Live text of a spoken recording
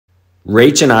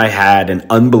Rach and I had an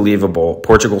unbelievable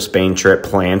Portugal-Spain trip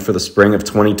planned for the spring of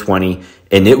 2020,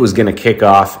 and it was going to kick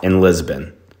off in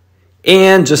Lisbon.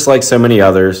 And just like so many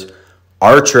others,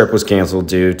 our trip was canceled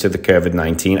due to the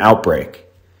COVID-19 outbreak.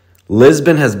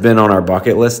 Lisbon has been on our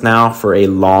bucket list now for a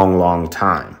long, long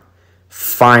time.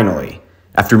 Finally,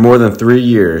 after more than 3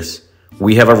 years,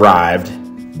 we have arrived,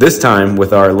 this time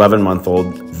with our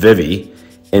 11-month-old Vivi,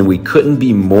 and we couldn't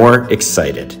be more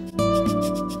excited.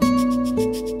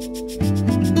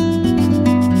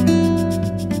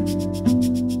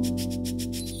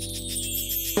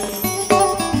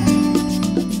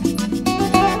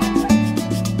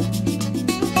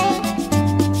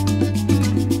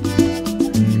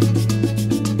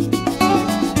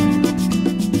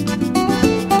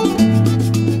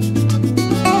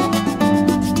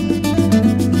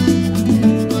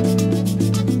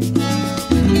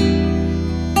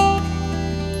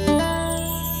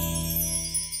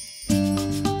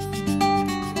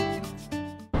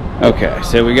 Okay,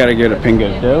 so we gotta go to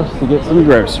Pingo Doce to get some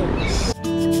groceries.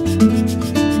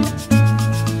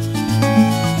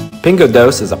 Pingo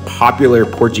Doce is a popular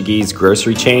Portuguese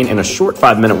grocery chain and a short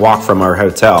 5-minute walk from our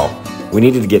hotel. We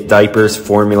needed to get diapers,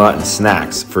 formula, and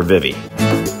snacks for Vivi.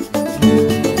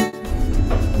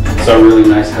 It's a really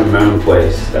nice home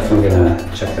place. Definitely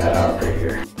gonna check that out right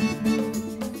here.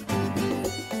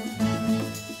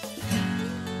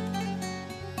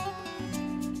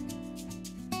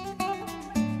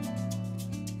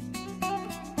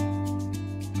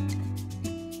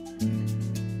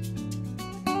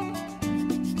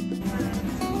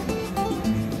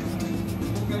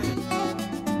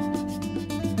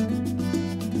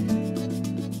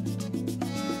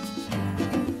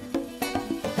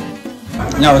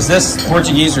 Now, is this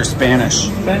Portuguese or Spanish?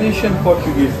 Spanish and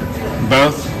Portuguese.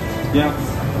 Both? Yeah.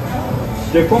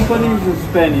 The company is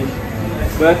Spanish,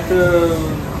 but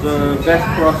the best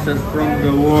process from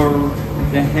the world,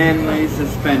 the ham is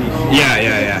Spanish.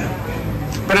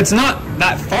 Yeah. But it's not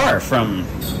that far from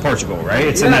Portugal, right?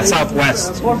 It's in that southwest.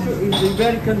 It's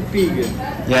Iberian pig.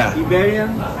 Yeah.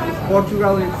 Iberian is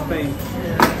Portugal and Spain.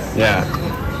 Yeah.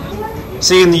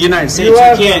 See, in the United States,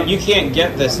 you can't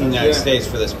get this in the United States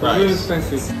for this price. Really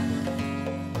expensive.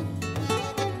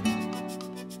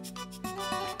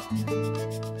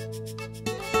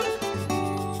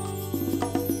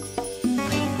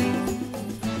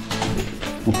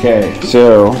 Okay,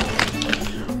 so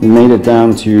we made it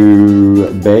down to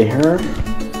Belem.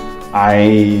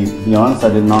 To be honest, I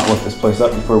did not look this place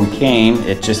up before we came.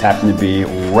 It just happened to be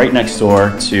right next door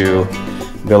to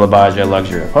Belem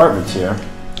luxury apartments here.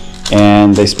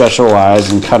 And they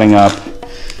specialize in cutting up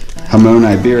jamón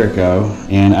ibérico,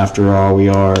 and after all, we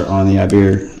are on the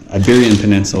Iberian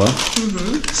Peninsula.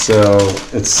 So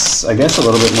it's, I guess, a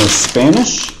little bit more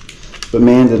Spanish, but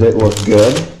man, did it look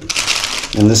good.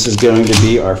 And this is going to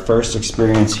be our first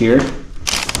experience here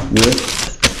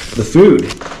with the food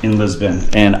in Lisbon,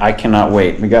 and I cannot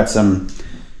wait. We got some,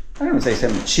 I don't want to say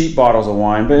some cheap bottles of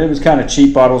wine, but it was kind of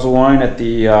cheap bottles of wine at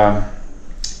the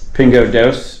Pingo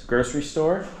Doce grocery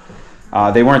store.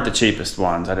 They weren't the cheapest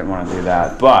ones. I didn't want to do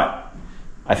that, but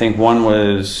I think one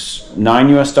was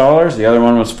 $9 US, the other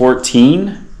one was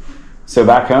 14. So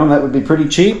back home, that would be pretty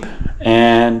cheap,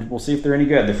 and we'll see if they're any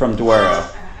good. They're from Douro.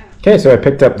 Okay, so I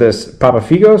picked up this Papa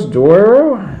Figos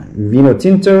Douro Vino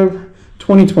Tinto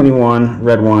 2021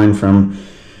 red wine from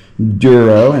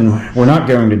Douro, and we're not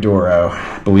going to Douro,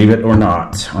 believe it or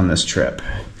not, on this trip.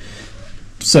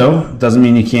 So, doesn't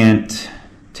mean you can't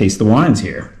taste the wines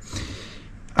here.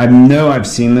 I know I've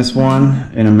seen this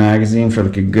one in a magazine for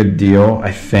like a good deal,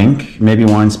 I think. Maybe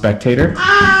Wine Spectator.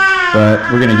 But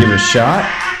we're going to give it a shot.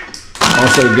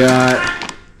 Also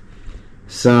got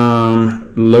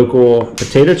some local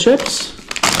potato chips.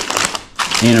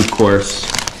 And of course,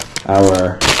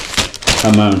 our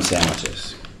jamón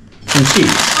sandwiches. And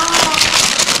cheese.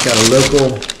 Got a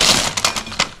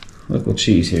local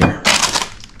cheese here.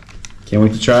 Can't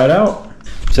wait to try it out.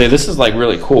 So this is like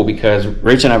really cool because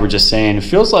Rach and I were just saying, it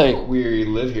feels like we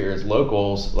live here as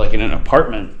locals, like in an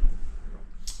apartment,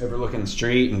 overlooking the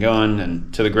street and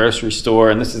going to the grocery store.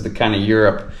 And this is the kind of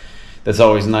Europe that's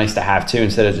always nice to have too,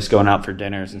 instead of just going out for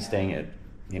dinners and staying at,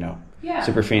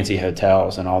 super fancy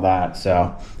hotels and all that.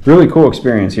 So really cool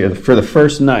experience here for the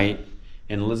first night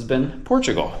in Lisbon,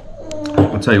 Portugal.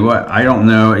 I'll tell you what, I don't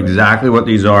know exactly what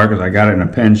these are because I got it in a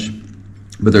pinch,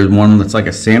 but there's one that's like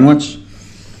a sandwich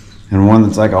and one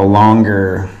that's like a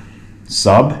longer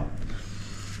sub.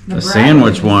 The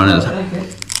sandwich one is... I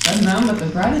don't know, but the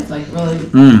bread is like really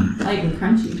light and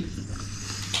crunchy.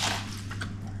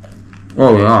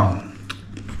 Oh yeah.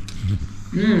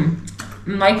 I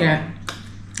like it.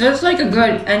 It's like a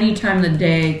good any time of the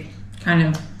day kind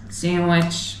of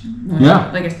sandwich.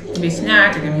 Yeah. Like it could be a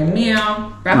snack, it could be a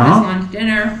meal, breakfast, lunch,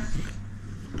 dinner.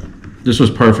 This was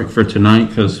perfect for tonight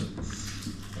because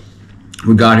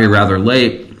we got here rather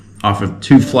late off of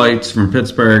 2 flights from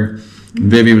Pittsburgh.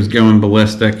 Vivi was going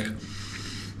ballistic.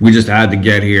 We just had to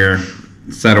get here,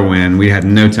 settle in. We had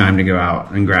no time to go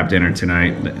out and grab dinner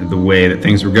tonight the way that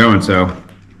things were going. So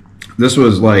this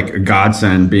was like a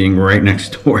godsend being right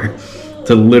next door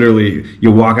to literally,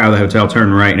 you walk out of the hotel,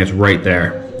 turn right, and it's right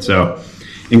there. So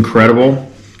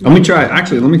incredible. Let me try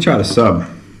the sub.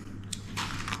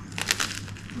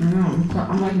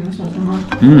 I'm liking this one so much.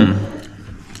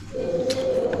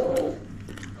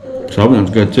 Sub one's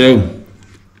good too.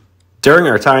 During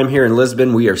our time here in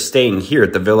Lisbon, we are staying here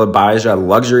at the Villa Baija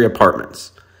Luxury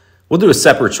Apartments. We'll do a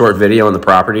separate short video on the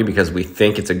property because we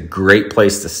think it's a great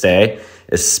place to stay,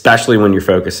 especially when you're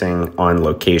focusing on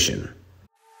location.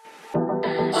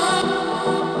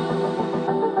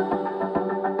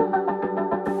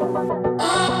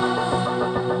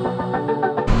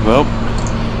 Well,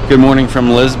 good morning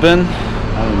from Lisbon.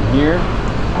 I am here.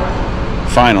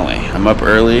 Finally, I'm up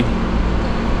early.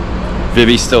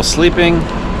 Vivi's still sleeping,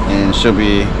 and she'll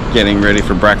be getting ready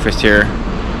for breakfast here,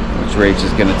 which Rach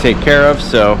is going to take care of.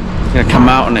 So I'm going to come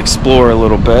out and explore a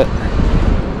little bit.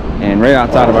 And right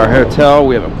outside of our hotel,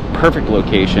 we have a perfect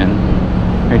location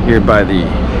right here by the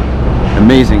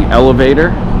amazing elevator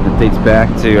that dates back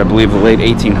to, I believe, the late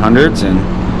 1800s, and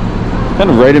kind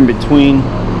of right in between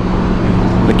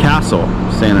the castle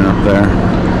standing up there.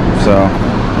 So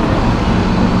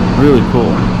really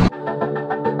cool.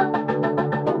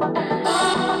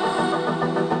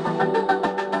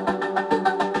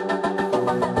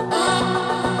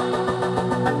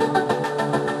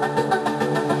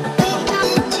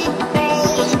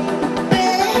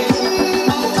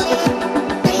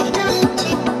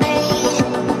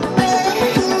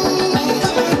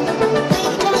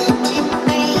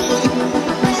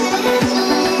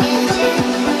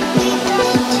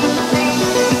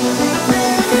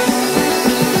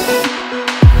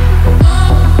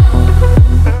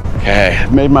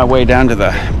 Made my way down to the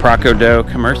Praça do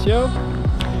Comércio.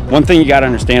 One thing you got to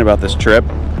understand about this trip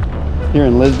here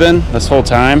in Lisbon, this whole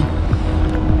time,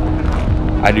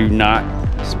 I do not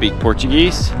speak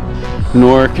Portuguese,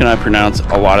 nor can I pronounce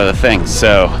a lot of the things,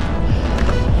 so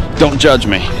don't judge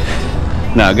me.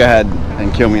 No, go ahead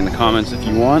and kill me in the comments if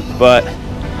you want, but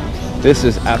this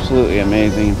is absolutely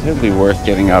amazing. Totally worth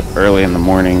getting up early in the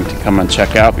morning to come and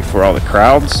check out before all the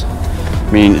crowds. I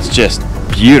mean, it's just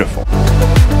beautiful.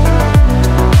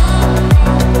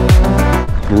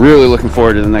 Really looking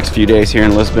forward to the next few days here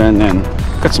in Lisbon, and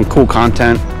got some cool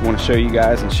content I want to show you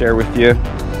guys and share with you.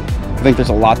 I think there's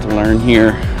a lot to learn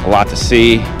here, a lot to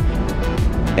see,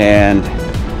 and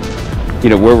you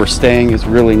know, where we're staying is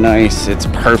really nice. It's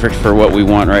perfect for what we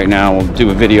want right now. We'll do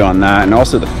a video on that, and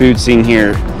also the food scene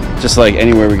here, just like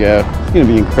anywhere we go, it's going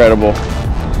to be incredible.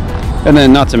 And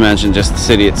then not to mention just the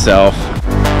city itself.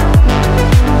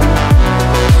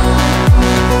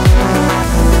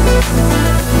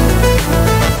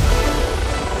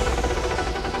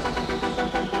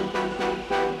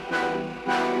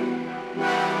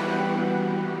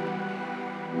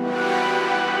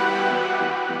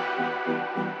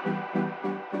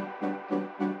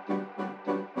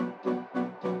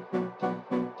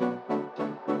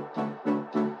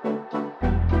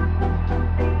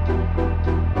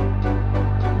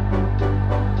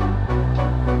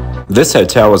 This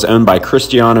hotel was owned by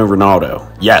Cristiano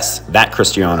Ronaldo. Yes, that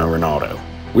Cristiano Ronaldo.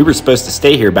 We were supposed to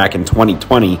stay here back in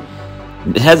 2020.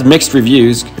 It has mixed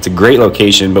reviews. It's a great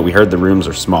location, but we heard the rooms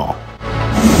are small.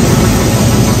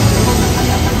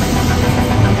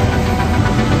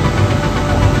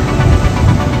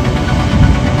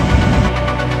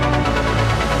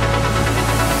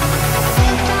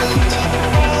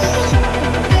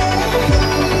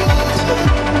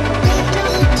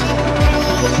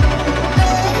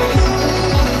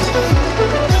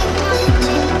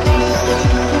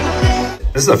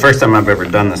 This is the first time I've ever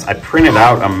done this. I printed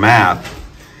out a map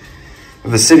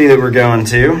of the city that we're going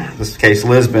to, in this case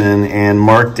Lisbon, and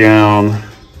marked down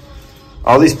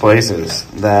all these places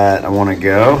that I want to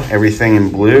go. Everything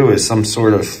in blue is some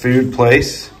sort of food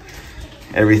place.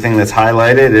 Everything that's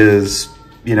highlighted is,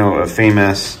 you know, a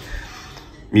famous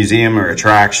museum or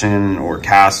attraction or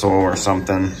castle or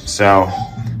something. So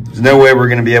there's no way we're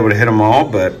going to be able to hit them all,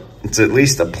 but it's at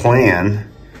least a plan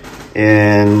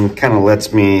and kind of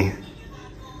lets me,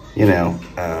 you know,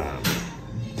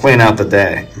 plan out the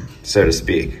day, so to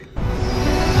speak.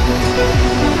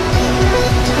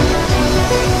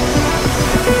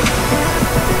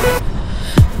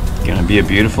 Gonna be a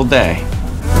beautiful day.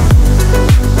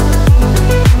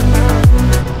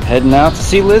 Heading out to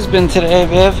see Lisbon today,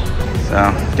 Viv.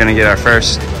 So, gonna get our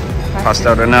first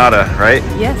pastel de nata, right?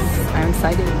 Yes, I'm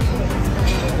excited.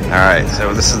 All right,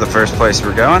 so this is the first place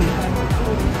we're going.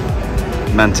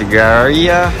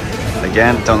 Mantegaria.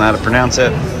 Again, don't know how to pronounce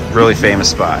it. Really famous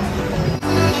spot.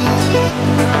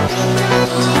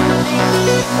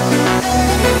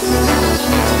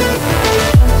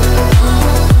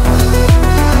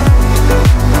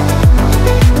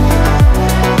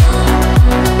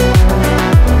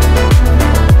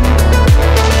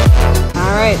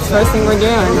 All right, first thing we're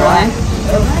doing, right?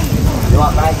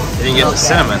 You didn't get the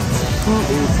cinnamon.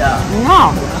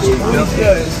 No.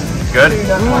 Good?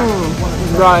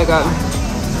 Really good.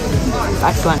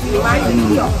 Excellent.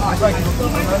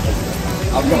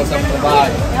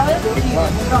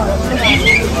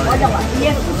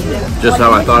 Just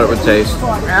how I thought it would taste.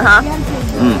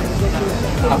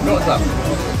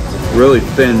 Really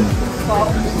thin,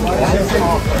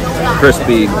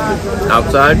 crispy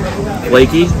outside,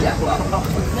 flaky.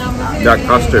 Got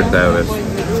custard though.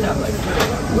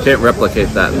 You can't replicate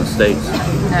that in the States.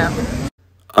 No.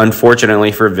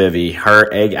 Unfortunately for Vivi,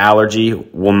 her egg allergy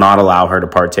will not allow her to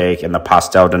partake in the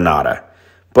pastel de nata.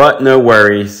 But no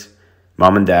worries,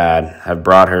 Mom and Dad have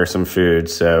brought her some food,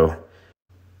 so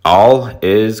all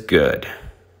is good.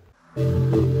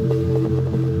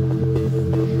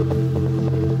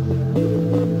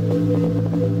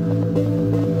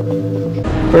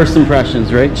 First impressions,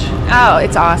 Rach? Oh,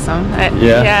 it's awesome.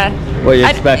 Yeah. What you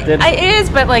expected? It is,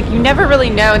 but like you never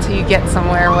really know until you get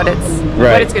somewhere what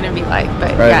it's going to be like.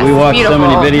 But right. yes, We watch so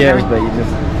many beautiful. videos, but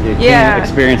you can't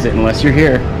experience it unless you're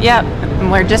here. Yep.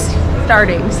 And we're just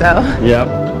starting, so. Yep.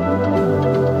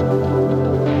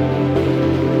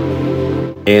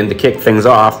 And to kick things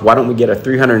off, why don't we get a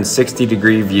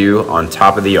 360-degree view on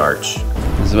top of the arch?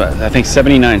 This is about, I think,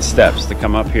 79 steps to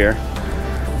come up here,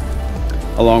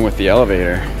 along with the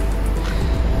elevator.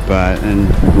 And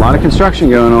a lot of construction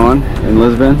going on in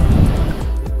Lisbon.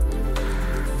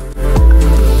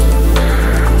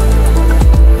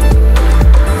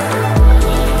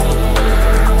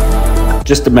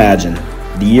 Just imagine,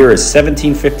 the year is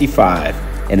 1755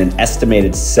 and an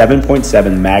estimated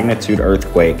 7.7 magnitude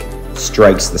earthquake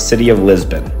strikes the city of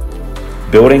Lisbon.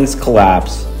 Buildings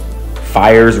collapse,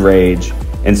 fires rage,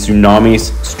 and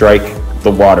tsunamis strike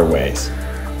the waterways.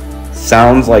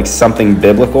 Sounds like something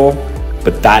biblical,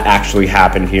 but that actually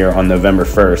happened here on November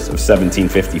 1st of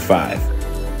 1755.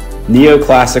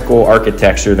 Neoclassical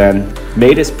architecture then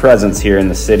made its presence here in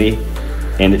the city,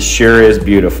 and it sure is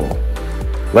beautiful.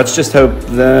 Let's just hope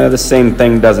the same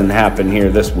thing doesn't happen here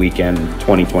this weekend,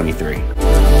 2023.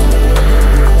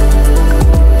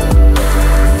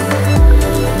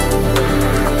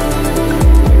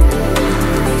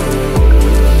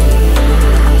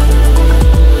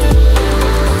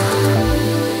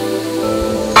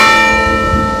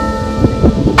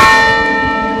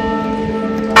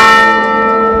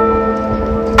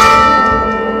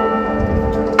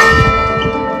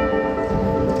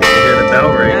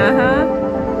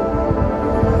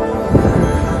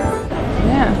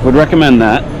 Would recommend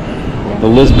that. The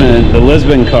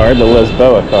Lisbon card, the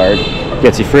Lisboa card,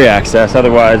 gets you free access.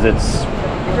 Otherwise, it's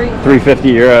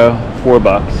 €350,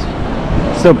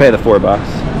 $4. Still pay the $4.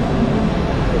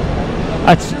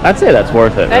 I'd say that's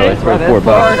worth it. That really, is worth it. $4.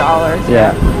 $4.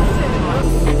 Yeah.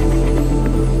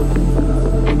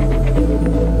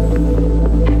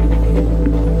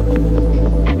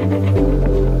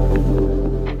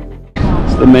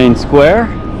 It's the main square.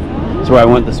 That's where I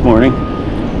went this morning.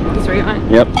 That's where you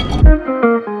went? Yep.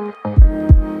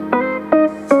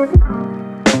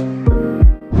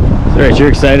 So, Rach, you're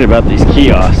excited about these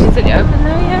kiosks. Is it open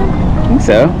though yet? I think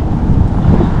so.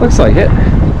 Looks like it.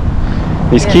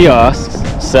 These kiosks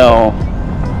sell,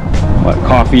 what,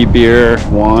 coffee, beer,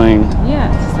 wine.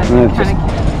 Yeah, it's just like kind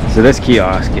of. So this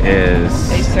kiosk is...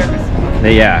 They service.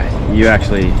 Yeah, you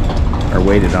actually are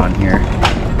weighted on here.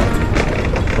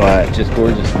 But just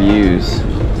gorgeous views.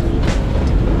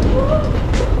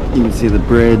 You can see the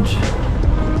bridge,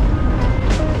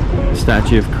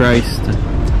 statue of Christ.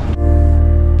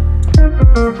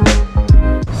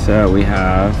 So we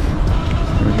have,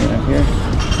 what do we have here?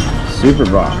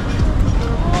 Superbock.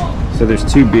 So there's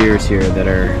two beers here that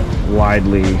are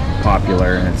widely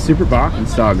popular, and it's Superbock and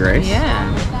Staggrace. Yeah.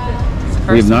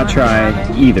 We have not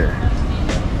tried either.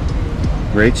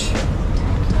 Rach,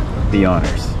 the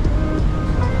honors.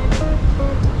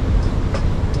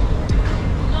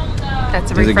 That's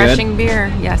a Is it good? refreshing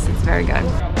beer. Yes, it's very good.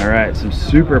 All right, some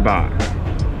Superbock.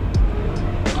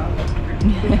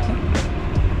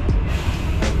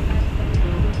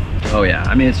 Oh yeah,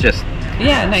 I mean it's just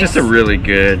nice. just a really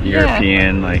good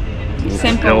European like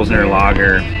simple Pilsner beer.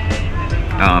 lager.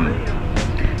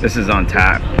 This is on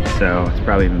tap, so it's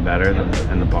probably even better than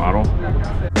in the bottle.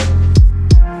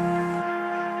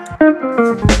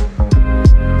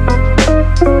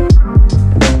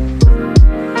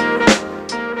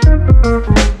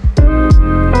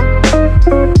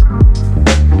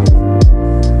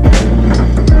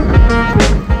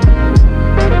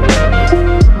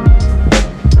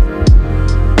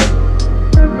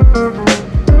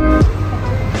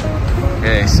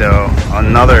 Okay, so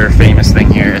another famous thing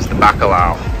here is the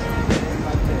bacalhau.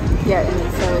 Yeah,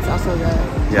 and so it's also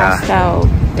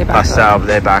the Pastel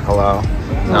de bacalhau.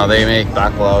 Now they make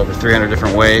bacalhau over 300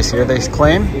 different ways here, they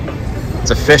claim.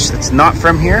 It's a fish that's not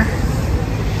from here. I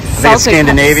think it's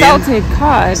Scandinavian. Salted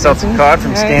cod. Salted cod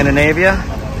from Scandinavia.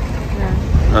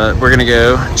 Yeah. We're gonna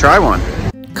go try one.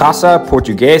 Casa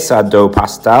Portuguesa do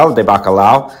Pastel de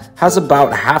Bacalhau has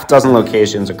about half dozen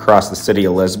locations across the city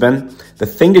of Lisbon. The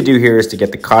thing to do here is to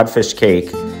get the codfish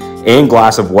cake and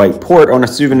glass of white port on a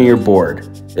souvenir board.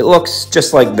 It looks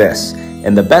just like this,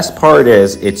 and the best part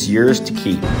is it's yours to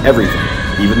keep. Everything,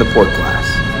 even the port glass.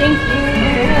 Thank you.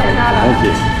 Thank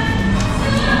you.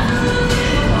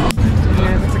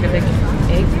 Yeah, it looks like a big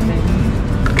egg thing.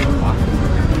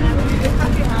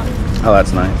 Oh,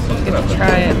 that's nice. Get to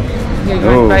try it. Here, you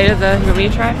want a bite of the, you want me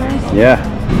to try first? Yeah.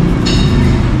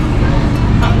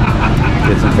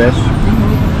 Get some fish.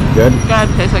 Good? God,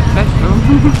 it tastes like fish though.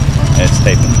 It's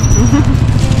taping.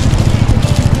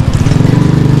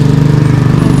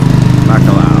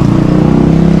 Bacalhau.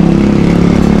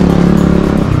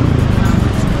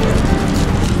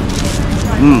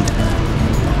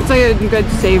 It's like a good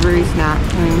savory snack.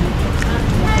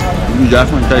 You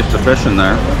definitely taste the fish in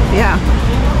there. Yeah.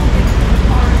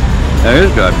 That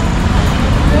is good.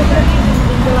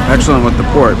 Excellent with the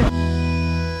port.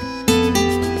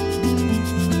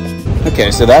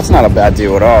 Okay, so that's not a bad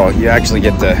deal at all. You actually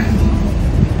get to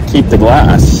keep the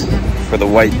glass for the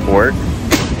white port,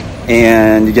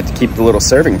 and you get to keep the little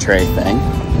serving tray thing,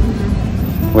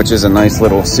 which is a nice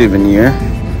little souvenir.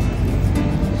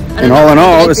 And all in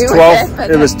all, it was 12.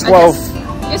 It was 12.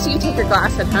 I guess you can take your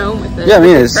glass at home with the,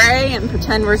 tray and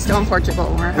pretend we're still in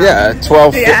Portugal. Yeah,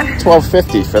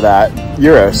 12.50 for that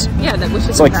euros. Yeah, that which is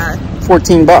it's like bad.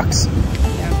 14 bucks.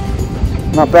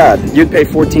 Not bad. You'd pay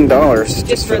 $14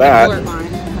 just for that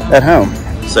at home.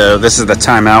 So this is the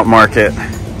timeout market.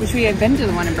 Which we have been to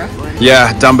the one in Brooklyn.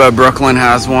 Yeah, Dumbo Brooklyn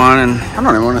has one, and I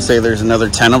don't even want to say there's another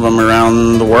 10 of them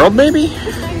around the world, maybe?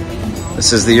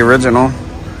 This is the original.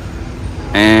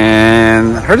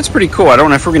 And I heard it's pretty cool. I don't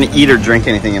know if we're going to eat or drink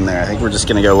anything in there. I think we're just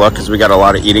going to go look because we got a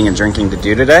lot of eating and drinking to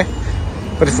do today.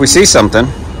 But if we see something,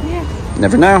 you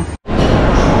never know.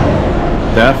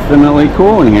 Definitely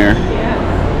cool in here.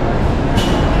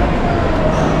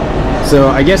 So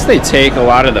I guess they take a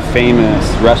lot of the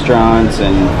famous restaurants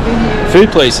and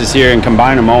food places here and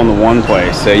combine them all into one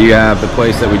place. So you have the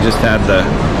place that we just had,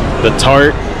 the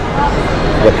tart,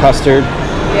 the custard,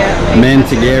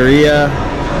 mantequilla,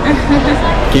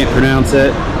 can't pronounce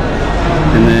it,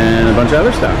 and then a bunch of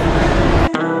other stuff.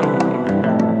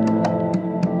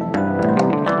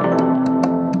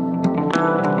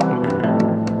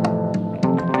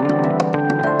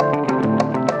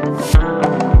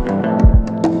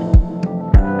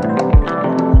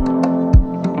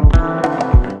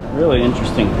 Really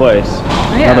interesting place.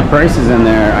 Now the prices in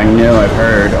there, I know I've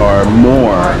heard, are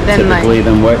more typically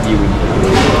than what you would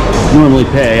normally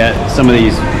pay at some of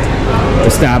these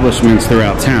establishments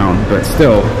throughout town, but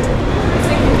still,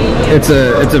 it's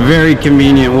a very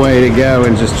convenient way to go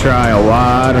and just try a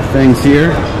lot of things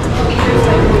here.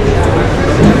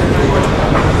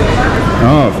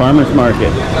 Oh, farmer's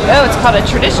market. Oh, it's called a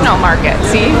traditional market.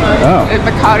 See? Oh.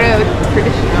 Avocado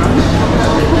traditional.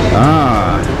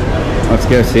 Ah, let's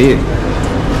go see it.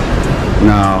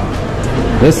 No,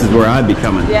 this is where I'd be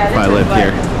coming if I lived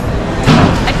here.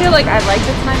 I feel like I like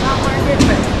the timeout market,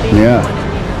 but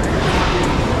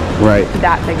right.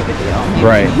 That big of a deal.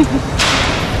 Right.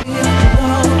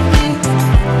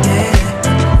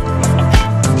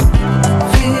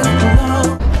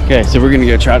 Okay, so we're gonna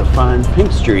go try to find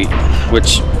Pink Street,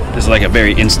 which is like a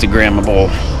very Instagrammable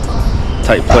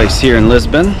type place here in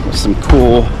Lisbon with some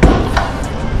cool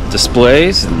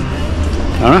displays and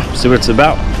I don't know, see what it's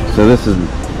about. So this is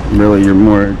really your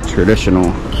more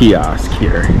traditional kiosk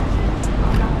here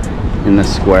in the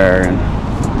square, and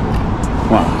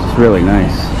wow, it's really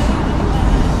nice.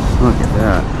 Look at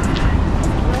that.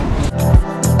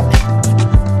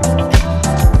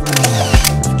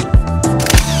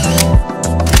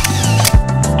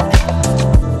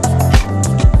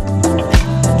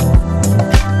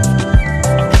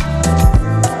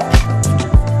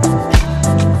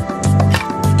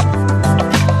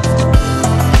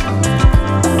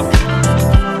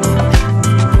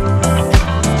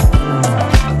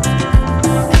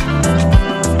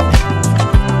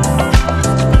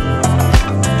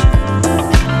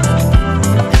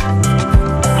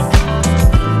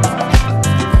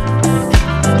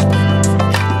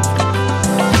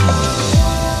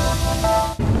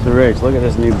 the rich. Look at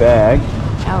this new bag.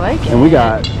 I like it. And we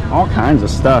got all kinds of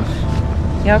stuff.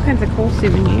 Yeah, all kinds of cool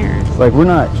souvenirs. Like, we're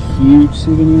not huge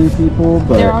souvenir people,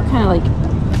 but they're all kind of like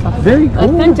very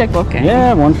cool. Authentic looking.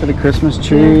 Yeah, one for the Christmas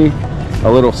tree,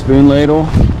 a little spoon ladle,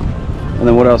 and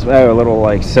then what else? Oh, a little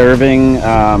like serving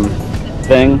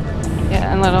thing.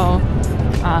 Yeah, and little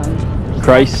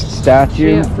Christ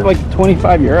statue for like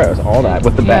 25 euros. All that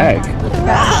with the bag.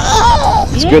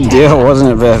 It's a good deal,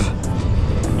 wasn't it, Viv?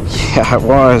 Yeah, it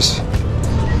was.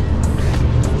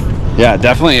 Yeah,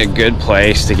 definitely a good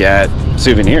place to get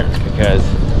souvenirs because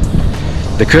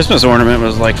the Christmas ornament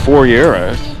was like 4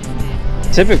 euros.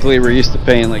 Typically, we're used to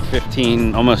paying like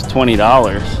 $15, almost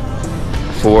 $20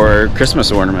 for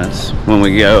Christmas ornaments when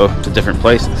we go to different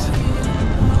places.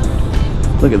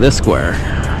 Look at this square.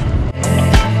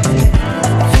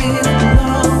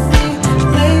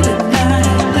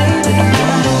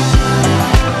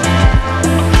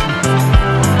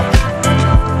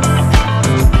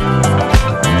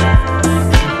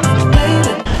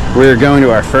 We're going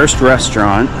to our first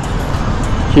restaurant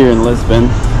here in Lisbon,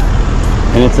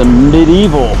 and it's a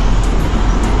medieval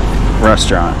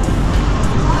restaurant.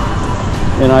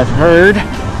 And I've heard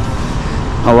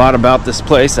a lot about this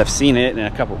place. I've seen it in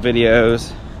a couple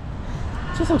videos.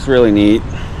 It just looks really neat.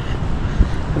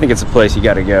 I think it's a place you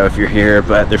got to go if you're here,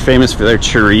 but they're famous for their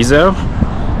chorizo,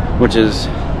 which is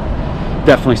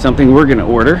definitely something we're going to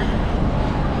order.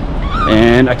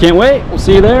 And I can't wait. We'll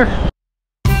see you there.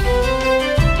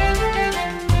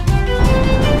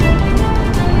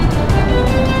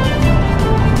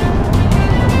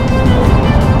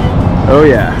 Oh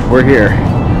yeah, we're here.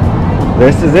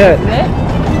 This is it. Is it?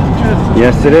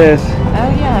 Yes, it is. Oh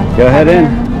yeah. Go ahead in.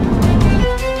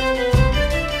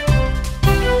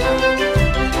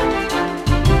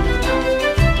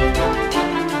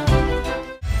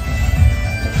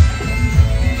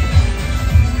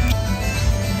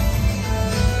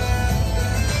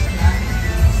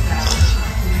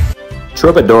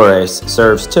 Troubadours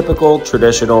serves typical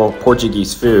traditional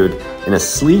Portuguese food in a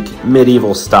sleek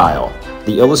medieval style.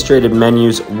 The illustrated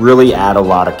menus really add a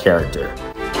lot of character.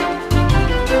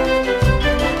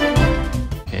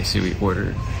 Okay, so we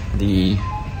ordered the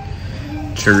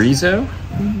chorizo.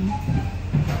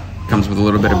 Comes with a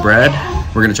little bit of bread.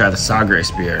 We're gonna try the Sagres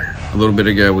beer. A little bit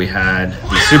ago we had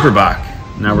the Superbock.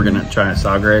 Now we're gonna try a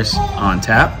Sagres on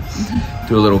tap.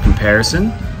 Do a little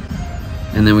comparison.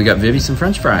 And then we got Vivi some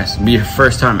French fries. It'll be her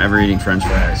first time ever eating French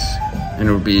fries. And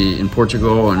it'll be in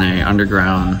Portugal in an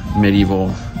underground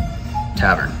medieval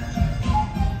tavern.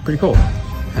 Pretty cool.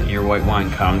 Your white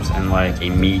wine comes in like a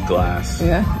mead glass.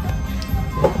 Yeah.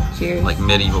 Cheers. Like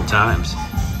medieval times.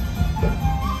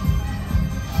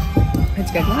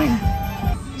 It's good wine.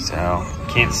 So,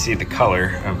 can't see the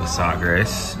color of the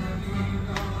Sagres,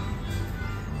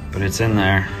 but it's in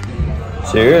there.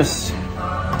 Cheers.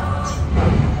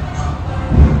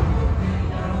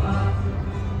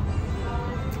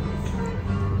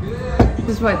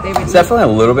 This is what they would It's definitely a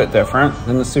little bit different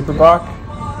than the Superbock.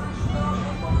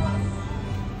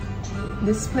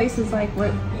 This place is like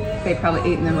what they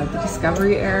probably ate in the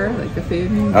Discovery era, like the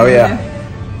food. Oh yeah.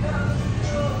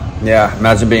 Yeah,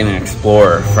 imagine being an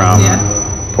explorer from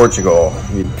Portugal.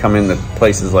 You'd come into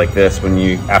places like this when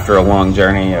you, after a long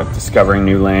journey of discovering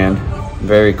new land.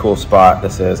 Very cool spot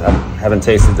this is. I haven't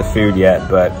tasted the food yet,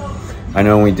 but I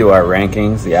know when we do our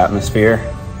rankings, the atmosphere,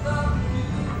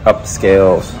 up the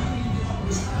scales.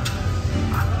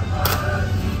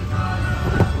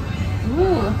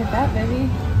 Look at that, baby.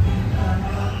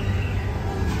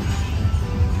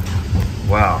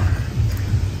 Wow.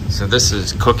 So this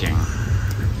is cooking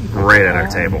right at our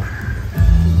table.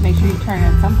 Make sure you turn it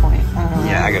at some point.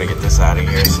 Yeah, I gotta get this out of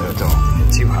here so it don't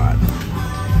get too hot.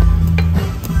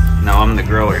 No, I'm the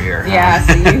griller here. Yeah,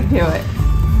 so you do it.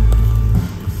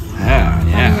 Yeah,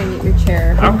 yeah. I'm gonna get your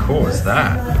chair. How cool is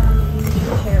that?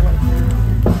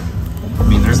 I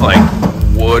mean, there's like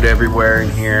wood everywhere in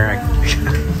here.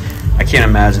 I can't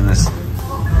imagine this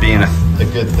being a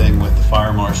good thing with the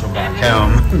fire marshal back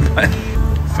home, but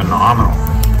phenomenal.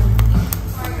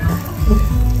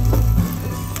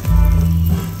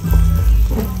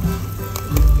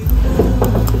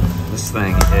 This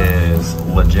thing is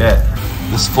legit.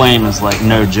 This flame is like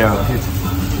no joke.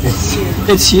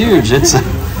 It's huge.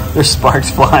 There's sparks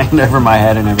flying over my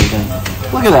head and everything.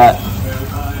 Look at that.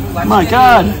 My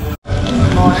God.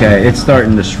 Okay, it's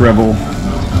starting to shrivel,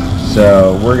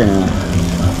 so we're gonna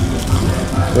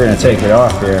take it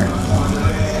off here.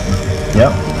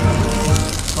 Yep.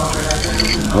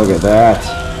 Look at that.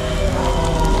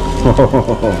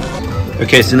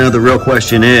 Okay, so now the real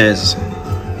question is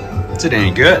it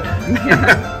any good?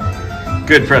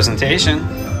 Good presentation.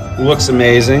 Looks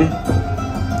amazing.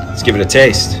 Let's give it a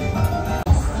taste.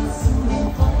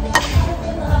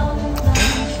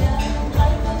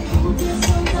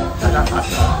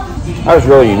 That was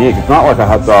really unique. It's not like a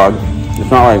hot dog. It's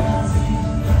not like,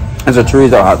 it's a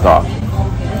chorizo hot dog.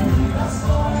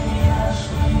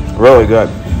 Really good.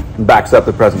 Backs up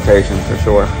the presentation for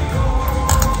sure.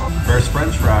 First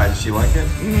French fry, does she like it?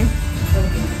 Mm-hmm.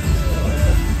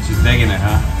 She's digging it,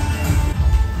 huh?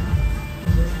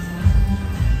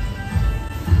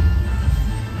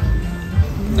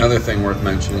 Another thing worth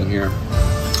mentioning here,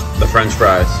 the French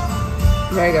fries.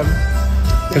 Very good.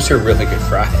 Those are really good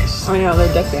fries. Oh yeah, they're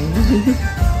addicting.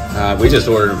 We just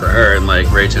ordered them for her, and like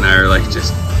Rach and I are like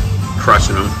just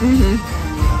crushing them. Mm-hmm.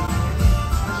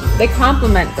 They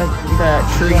complement the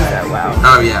chorizo well.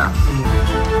 Oh yeah.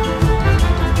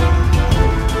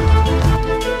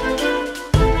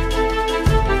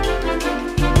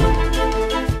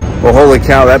 Well, holy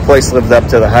cow, that place lived up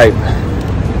to the hype.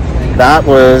 That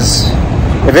was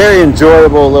a very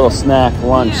enjoyable little snack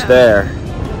lunch there.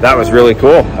 That was really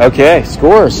cool. Okay,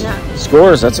 scores. Yeah.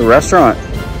 Scores, that's a restaurant.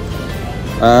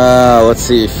 Let's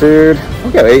see, food.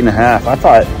 We'll go 8.5. I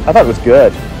thought it was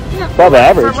good. Yeah, above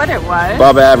average. For what it was.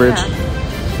 Above average.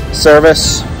 Yeah.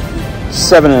 Service,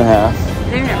 7.5.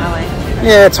 They didn't really.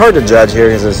 Yeah, it's hard to judge here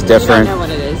because it's different. You don't know what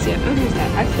it is yet.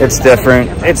 It's different.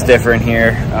 It's different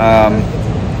here.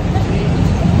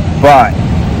 But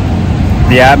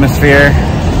the atmosphere.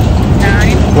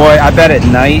 9. Boy, I bet at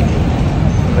night.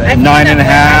 9.5.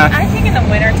 I think in the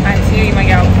winter time too, you might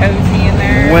get all cozy in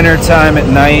there. Winter time at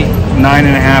night,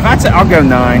 9.5. I'll go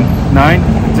 9. 9?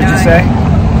 Did you say?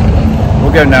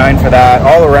 We'll go 9 for that.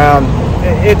 All around,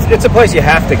 it's a place you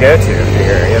have to go to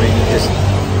here. I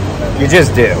mean, you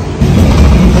just do.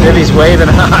 Vivi's waving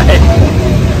high.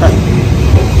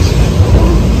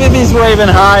 Vivi's waving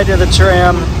high to the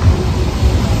tram.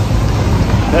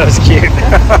 That was cute.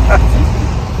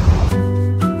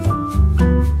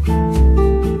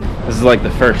 This is like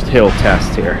the first hill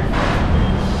test here.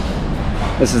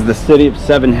 This is the city of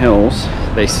 7 hills,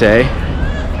 they say.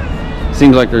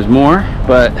 Seems like there's more,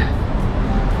 but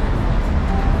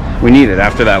we need it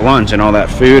after that lunch and all that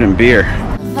food and beer.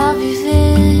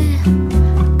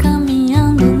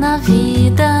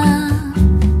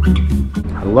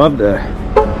 I love the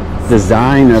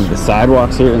design of the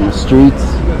sidewalks here in the streets.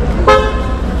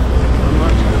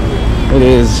 It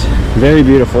is very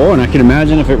beautiful, and I can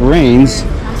imagine if it rains,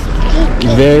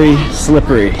 very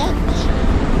slippery.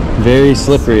 Very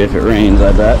slippery if it rains,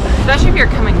 I bet. Especially if you're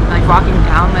coming, like walking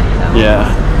down the hill. Yeah.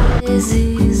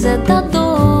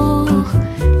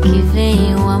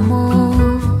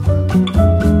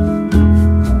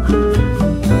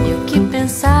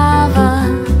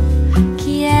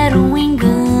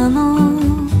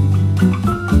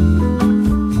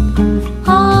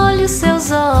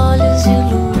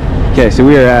 Okay, so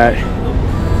we are at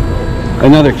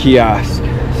another kiosk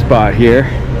spot here,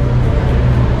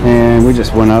 and we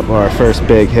just went up our first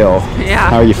big hill. Yeah.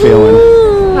 How are you feeling?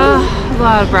 A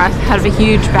lot of breath. Had a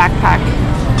huge backpack.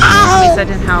 At least I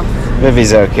didn't help.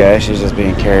 Vivi's okay. She's just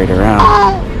being carried around.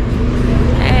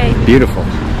 Hey. Beautiful.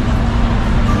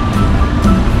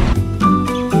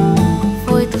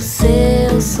 Foi do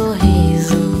seu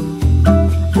sorriso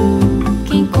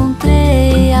que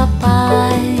encontrei a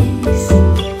paz.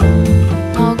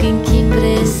 Alguém que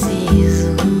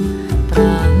preciso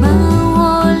pra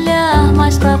não olhar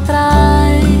mais pra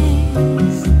trás.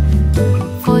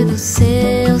 Foi do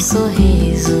seu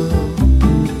sorriso.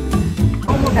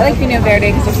 I like Vinho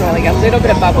Verde because there's really a little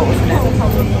bit of bubbles in it.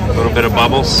 A little bit of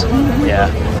bubbles? Mm-hmm.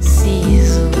 Yeah.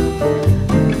 Preciso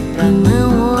pra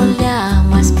não olhar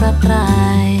mais pra trás.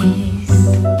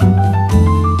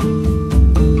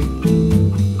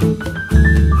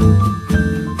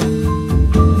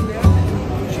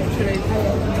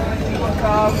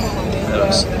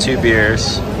 Those 2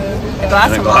 beers, A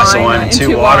glass, and a glass of wine, and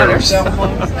 2 waters.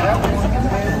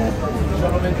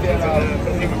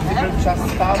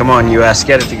 Come on, US,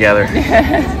 get it together.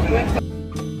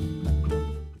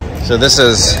 So this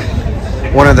is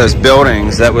one of those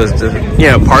buildings that was,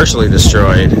 partially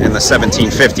destroyed in the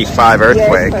 1755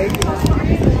 earthquake,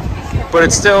 but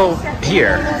it's still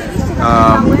here.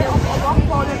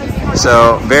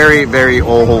 So very, very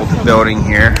old building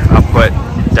here. I'll put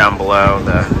down below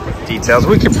the details.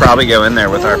 We could probably go in there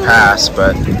with our pass,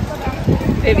 but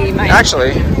Maybe might.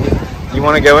 actually, you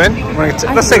want to go in?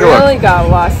 Let's take a look. I really got a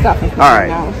lot of stuff. All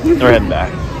right, we're heading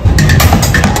back.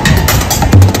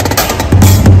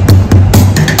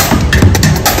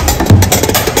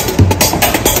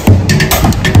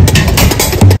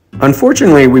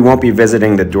 Unfortunately, we won't be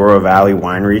visiting the Douro Valley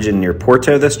wine region near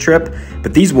Porto this trip,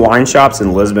 but these wine shops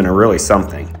in Lisbon are really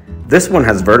something. This one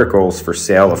has verticals for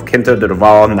sale of Quinta de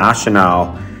Val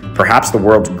Nacional, perhaps the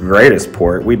world's greatest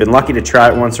port. We've been lucky to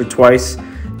try it once or twice,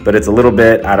 but it's a little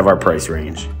bit out of our price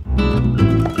range.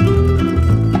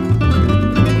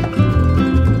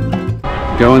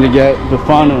 Going to get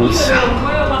Bifanas.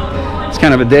 It's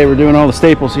kind of a day we're doing all the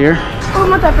staples here.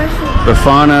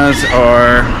 Bifanas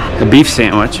are a beef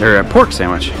sandwich, or a pork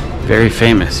sandwich. Very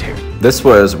famous here. This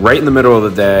was right in the middle of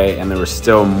the day, and there was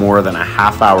still more than a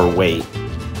half-hour wait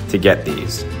to get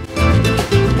these.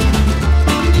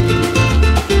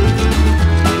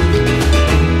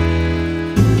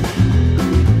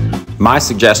 My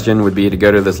suggestion would be to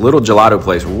go to this little gelato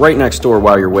place right next door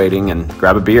while you're waiting and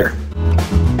grab a beer.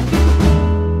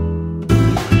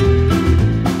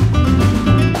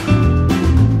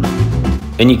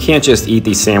 And you can't just eat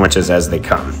these sandwiches as they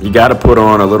come. You gotta put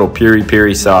on a little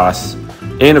piri-piri sauce,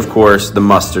 and of course, the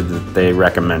mustard that they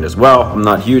recommend as well. I'm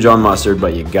not huge on mustard,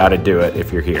 but you gotta do it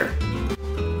if you're here.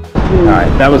 All right,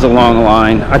 that was a long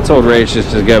line. I told Rach just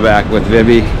to go back with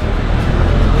Vivi.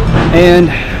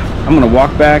 And I'm gonna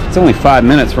walk back. It's only 5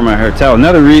 minutes from my hotel.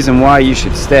 Another reason why you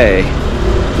should stay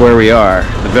where we are,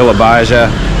 the Villa Baja.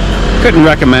 Couldn't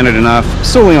recommend it enough.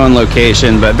 Solely on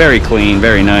location, but very clean,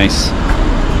 very nice.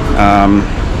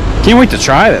 Can't wait to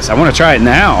try this. I want to try it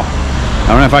now. I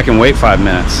don't know if I can wait 5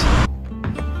 minutes.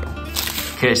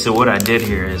 Okay, so what I did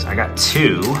here is I got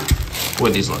two. Boy,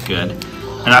 these look good.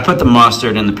 And I put the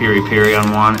mustard and the piri-piri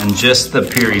on one and just the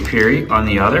piri-piri on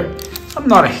the other. I'm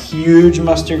not a huge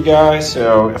mustard guy,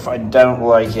 so if I don't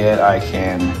like it, I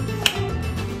can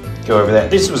go over that.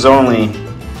 This was only,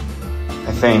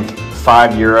 I think,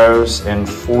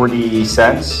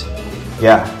 €5.40.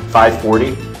 Yeah,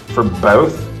 $5.40 for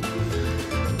both.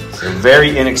 So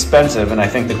very inexpensive, and I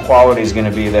think the quality is going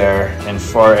to be there and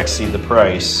far exceed the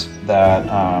price that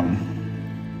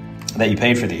that you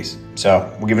paid for these. So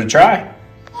we'll give it a try.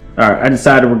 All right, I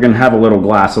decided we're going to have a little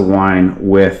glass of wine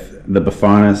with the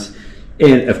Bifanas.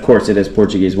 And of course, it is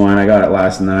Portuguese wine. I got it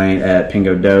last night at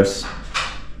Pingo Doce.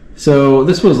 So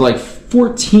this was like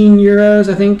 14 euros,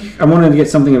 I think. I wanted to get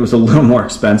something that was a little more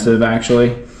expensive,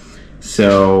 actually.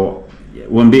 So it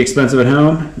wouldn't be expensive at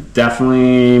home.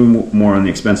 Definitely more on the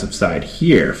expensive side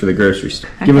here for the grocery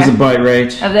store. Okay. Give us a bite,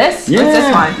 Rach. Of this? Yeah, what's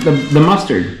this one? The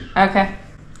mustard. Okay.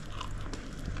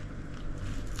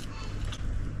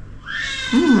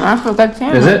 That's a good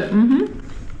sandwich. Is it? Mm-hmm.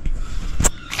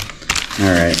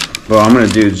 All right. Well, I'm going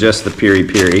to do just the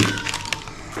piri-piri.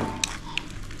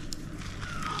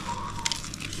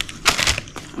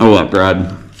 Oh, what,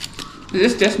 Brad? Is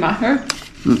this just mustard?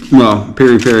 Well,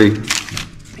 piri-piri.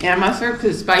 Yeah, mustard because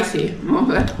it's spicy. A little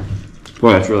bit.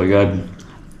 Boy, that's really good.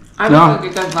 I would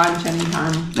cook a good lunch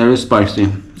anytime. It is spicy.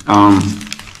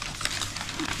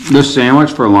 This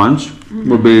sandwich for lunch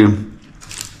would be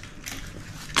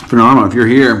phenomenal. If you're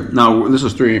here, now this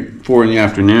is 3, 4 in the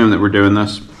afternoon that we're doing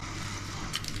this.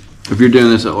 If you're doing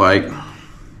this at like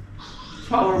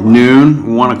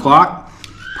noon, 1 o'clock,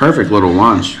 perfect little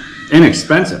lunch.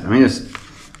 Inexpensive. I mean, it's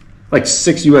like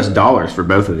 $6 for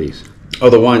both of these. Oh,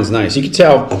 the wine's nice. You can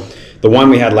tell the one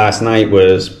we had last night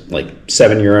was like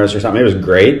 €7 or something. It was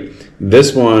great.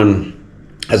 This one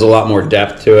has a lot more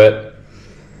depth to it.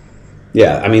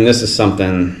 Yeah, I mean, this is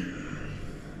something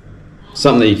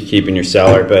that you can keep in your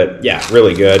cellar, but yeah,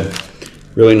 really good.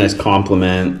 Really nice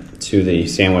compliment to the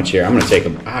sandwich here. I'm gonna take a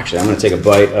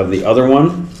bite of the other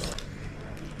one.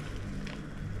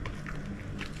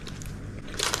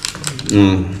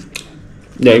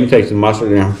 Yeah, you can take some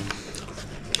mustard in.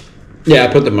 Yeah, I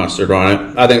put the mustard on it.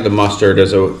 I think the mustard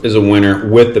is a winner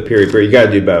with the piri-piri. You gotta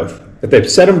do both. If they've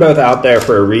set them both out there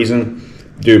for a reason,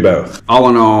 do both. All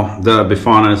in all, the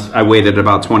Bifanas, I waited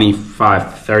about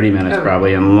 25, 30 minutes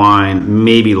probably in line,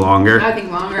 maybe longer. I think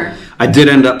longer. I did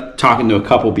end up talking to a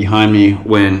couple behind me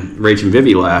when Rach and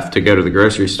Vivi left to go to the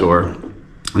grocery store.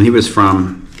 And he was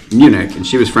from Munich and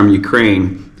she was from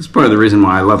Ukraine. This is part of the reason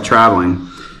why I love traveling.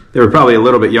 They were probably a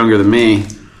little bit younger than me,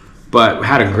 but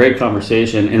had a great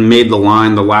conversation and made the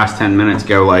line the last 10 minutes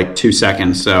go like 2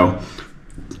 seconds. So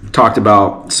talked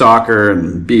about soccer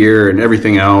and beer and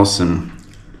everything else, and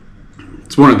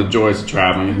it's one of the joys of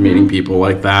traveling, is meeting people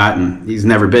like that. And he's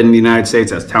never been in the United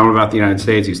States. I was telling him about the United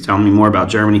States. He was telling me more about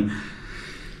Germany.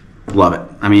 Love it.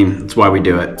 I mean, that's why we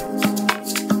do it.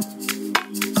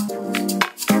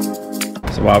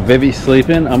 So while Vivi's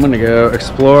sleeping, I'm gonna go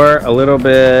explore a little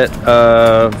bit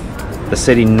of the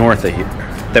city north of here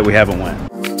that we haven't went.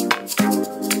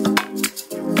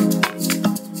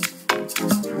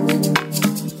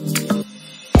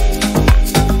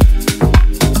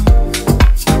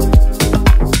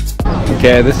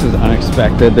 Okay, this is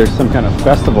unexpected. There's some kind of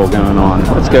festival going on.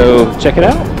 Let's go check it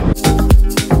out.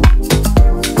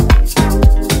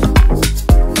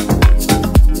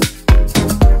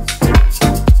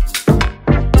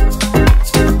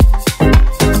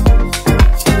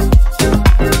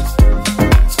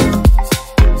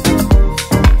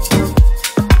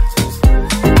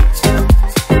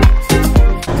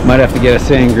 Might have to get a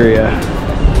sangria.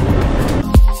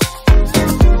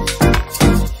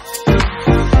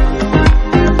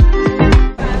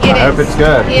 I hope it's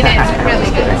good. It is really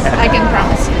good. I can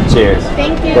promise you. Cheers.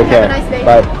 Thank you. Take care. Have a nice day.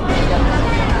 Bye.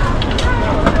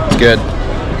 It's good.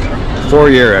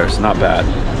 €4, not bad.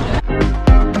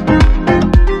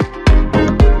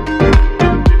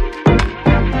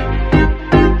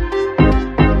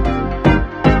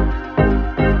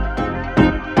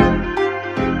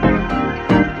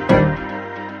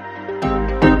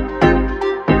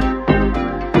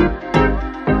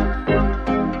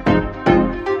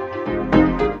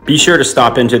 Be sure to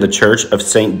stop into the Church of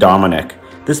St. Dominic.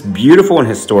 This beautiful and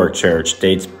historic church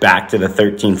dates back to the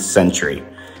 13th century,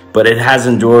 but it has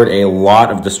endured a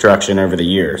lot of destruction over the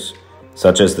years,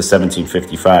 such as the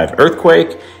 1755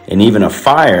 earthquake and even a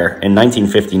fire in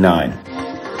 1959.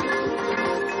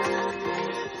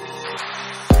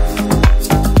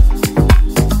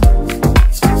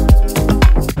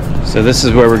 So this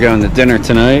is where we're going to dinner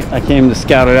tonight. I came to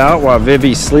scout it out while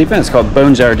Vivi's sleeping. It's called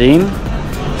Bon Jardin.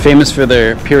 Famous for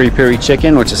their piri-piri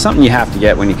chicken, which is something you have to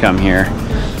get when you come here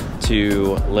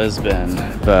to Lisbon.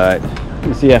 But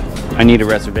let's see if I need a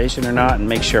reservation or not and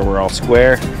make sure we're all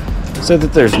square so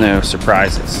that there's no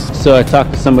surprises. So I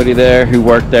talked to somebody there who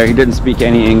worked there. He didn't speak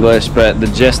any English, but the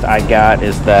gist I got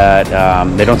is that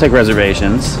they don't take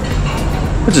reservations,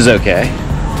 which is okay.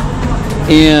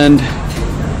 And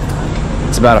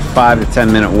it's about a 5 to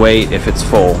 10 minute wait if it's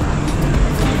full.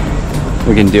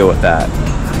 We can deal with that.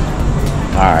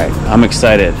 All right, I'm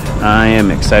excited. I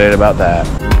am excited about that.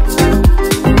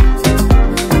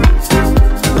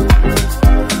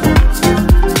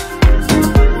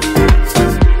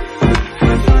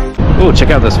 Oh, check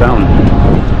out this fountain.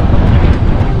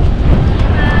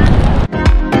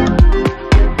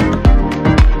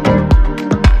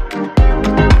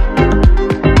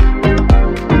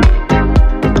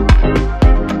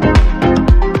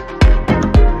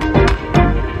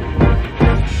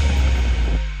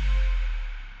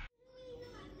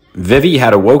 Vivi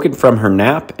had awoken from her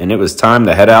nap, and it was time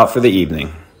to head out for the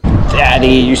evening.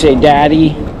 Daddy, you say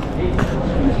daddy?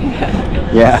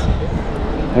 Yeah.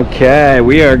 Okay,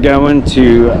 we are going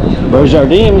to Bon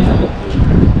Jardin.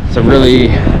 It's a really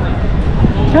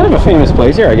kind of a famous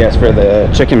place here, I guess, for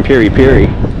the chicken piri-piri.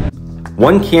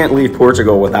 One can't leave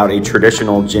Portugal without a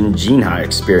traditional ginginha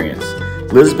experience.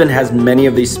 Lisbon has many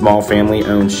of these small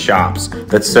family-owned shops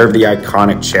that serve the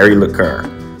iconic cherry liqueur.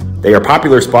 They are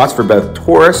popular spots for both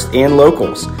tourists and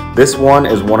locals. This one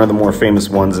is one of the more famous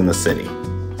ones in the city.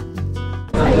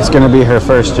 It's going to be her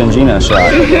first ginginha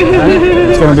shot.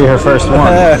 It's going to be her first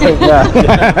one.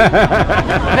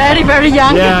 Very, very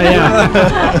young. Yeah.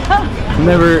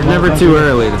 Never too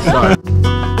early to start.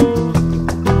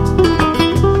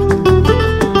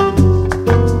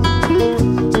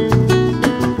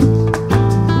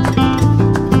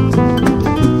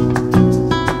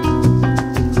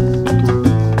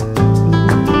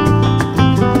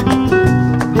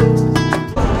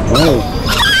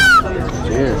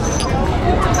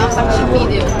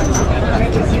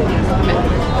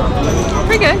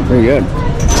 Pretty good.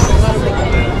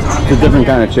 It's a different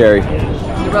kind of cherry.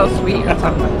 Real sweet or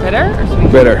something. Bitter or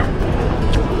sweet? Bitter.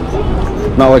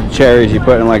 Not like the cherries you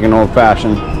put in like an old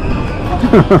fashioned.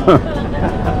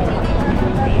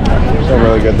 They're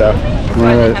really good though.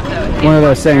 One of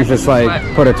those things that's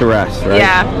like put it to rest, right?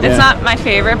 Yeah, it's not my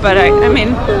favorite, but I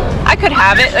mean, I could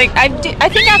have it. Like I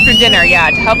think after dinner, yeah,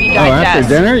 to help you digest. Oh, after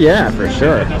dinner? Yeah, for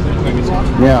sure.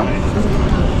 Yeah.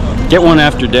 Get one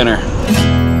after dinner.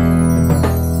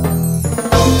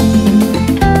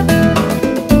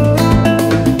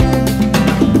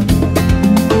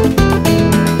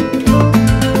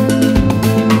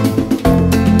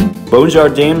 Bon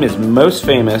Jardin is most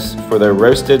famous for their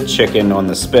roasted chicken on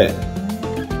the spit.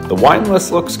 The wine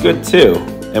list looks good too,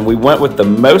 and we went with the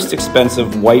most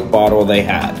expensive white bottle they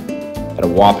had, at a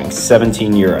whopping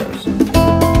 €17.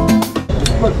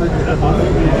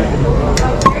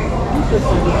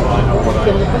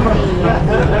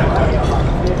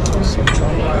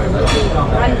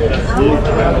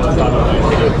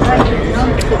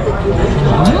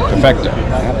 Perfecto.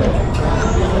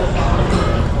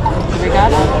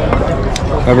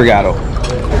 Obrigado.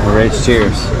 All right,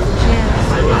 cheers.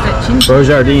 Bon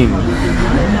Jardin.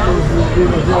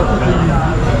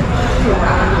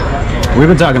 We've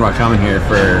been talking about coming here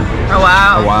for a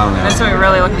while now. That's what we're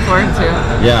really looking forward to.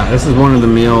 Yeah, this is one of the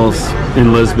meals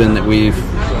in Lisbon that we've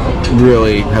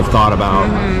really have thought about.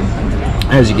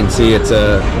 As you can see, it's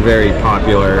a very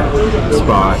popular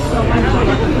spot.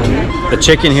 The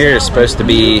chicken here is supposed to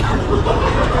be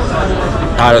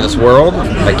out of this world.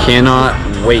 I cannot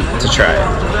wait to try it.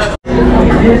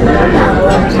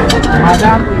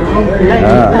 Madam, let me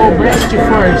go breast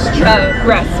first.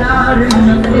 Breast.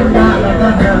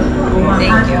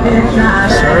 Thank you.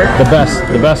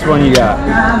 The best one you got. All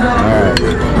right.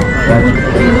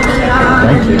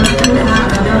 Thank you.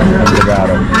 Think about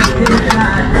it.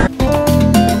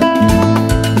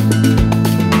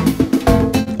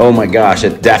 Oh my gosh,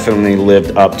 it definitely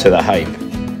lived up to the hype.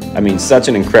 I mean, such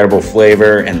an incredible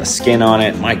flavor, and the skin on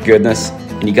it, my goodness.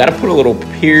 And you gotta put a little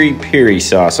piri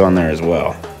sauce on there as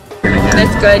well.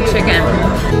 That's good chicken.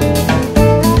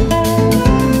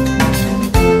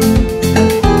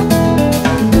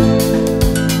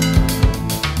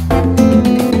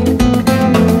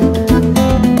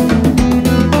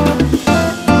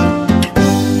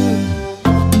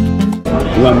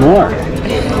 You want more?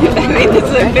 I mean, this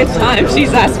is the fifth time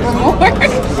she's asked for more.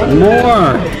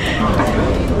 More!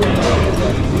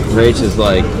 Rach is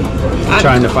like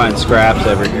trying to find scraps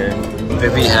over here.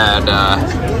 Vivi had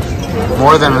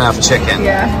more than enough chicken.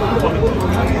 Yeah.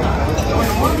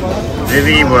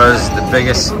 Vivi was the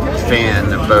biggest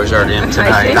fan of Beaujardin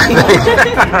tonight, I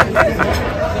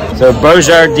think. So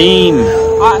Beaujardin.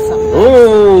 Awesome.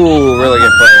 Ooh, really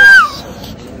good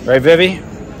place. Right, Vivi?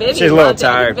 Vivi She's a little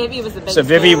tired. Vivi was the biggest So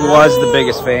Vivi fan. was the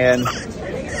biggest fan.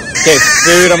 Okay,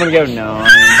 food, I'm gonna go 9.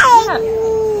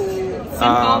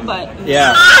 Simple, but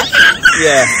Yeah.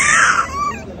 Yeah.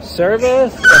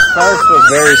 Service at first was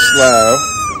very slow.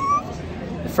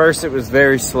 At first it was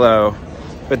very slow.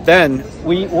 But then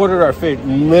we ordered our food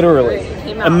literally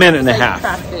a minute and a half.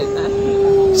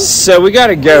 So we got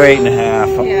to go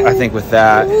 8.5, Yeah. I think, with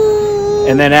that.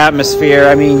 And then atmosphere,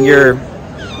 I mean, you're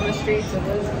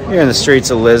in the streets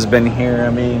of Lisbon here. I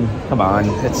mean, come on,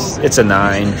 it's a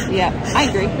 9. Yeah, I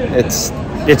agree.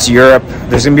 It's Europe.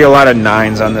 There's gonna be a lot of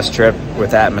 9s on this trip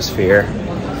with atmosphere.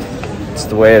 It's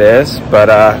the way it is. But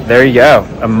there you go.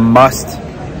 A must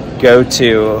go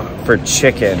to for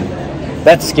chicken.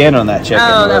 That skin on that chicken.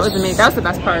 Oh, that was amazing. That was the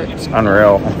best part. It's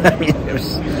unreal. I mean, it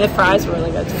was. The fries were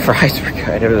really good too. Fries were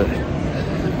good.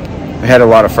 We had a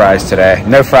lot of fries today.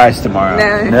 No fries tomorrow.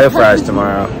 No fries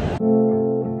tomorrow.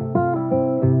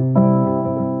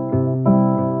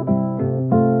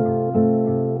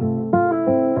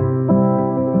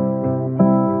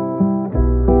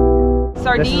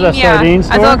 Sardinia. This is a sardine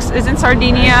store? Isn't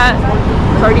Sardinia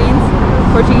sardines?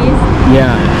 Portuguese?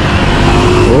 Yeah.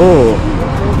 Oh.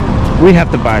 We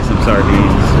have to buy some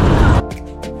sardines.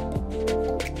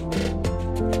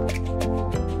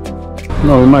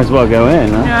 No, we might as well go in,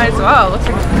 huh? Yeah, as well. Looks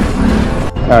like.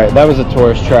 All right, that was a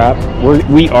tourist trap.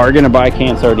 We are gonna buy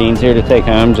canned sardines here to take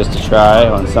home just to try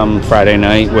on some Friday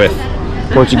night with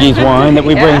Portuguese wine that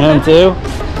we bring home too.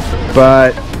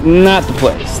 But not the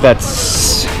place.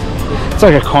 It's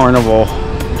like a carnival.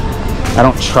 I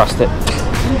don't trust it.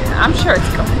 I'm sure it's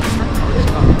good.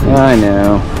 I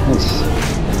know.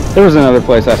 There was another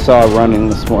place I saw running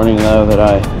this morning though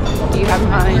that Do you have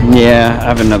mine? yeah, I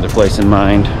have another place in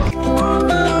mind.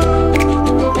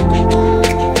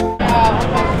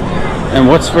 And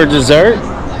what's for dessert?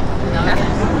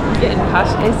 Getting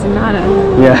pasta sonata.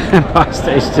 Yeah,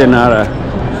 pasta stenata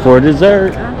for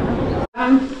dessert.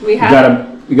 We have.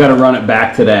 You gotta run it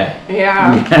back today.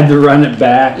 Yeah. We had to run it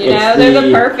back. You know, they're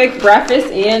the perfect breakfast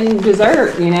and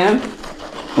dessert, you know?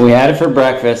 We had it for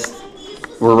breakfast.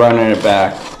 We're running it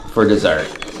back for dessert.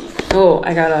 Oh,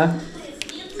 I got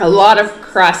a lot of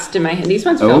crust in my hand. These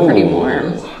ones feel pretty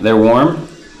warm. They're warm?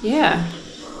 Yeah.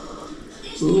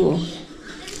 Ooh.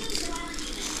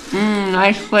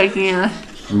 Nice flakiness.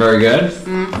 Very good.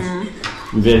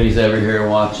 Vivi's over here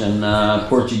watching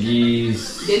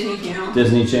Portuguese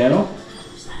Disney Channel.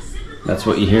 That's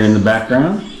what you hear in the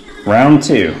background. Round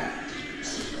 2.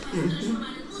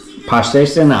 Pasta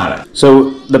stenata.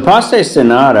 So the pasta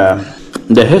stenata,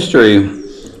 the history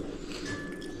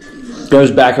goes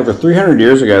back over 300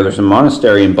 years ago. There's a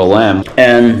monastery in Belem,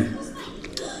 and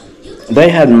they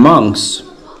had monks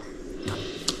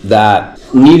that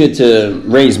needed to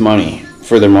raise money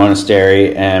for their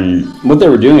monastery, and what they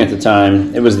were doing at the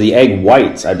time, it was the egg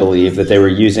whites, I believe, that they were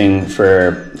using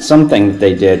for something that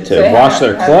they did to wash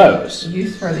their clothes.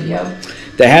 Use for the yolk.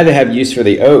 They had to have use for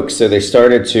the oak, so they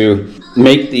started to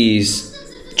make these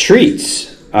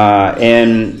treats,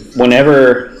 and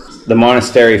whenever the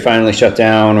monastery finally shut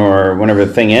down or whenever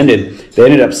the thing ended, they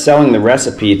ended up selling the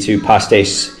recipe to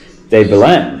Pastéis de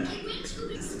Belem.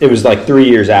 It was like 3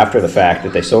 years after the fact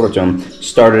that they sold it to them,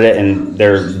 started it, and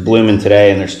they're blooming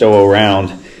today, and they're still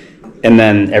around. And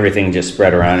then everything just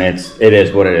spread around. It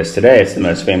is what it is today. It's the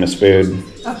most famous food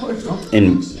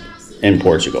in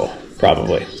Portugal,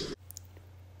 probably.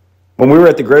 When we were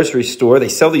at the grocery store, they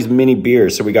sell these mini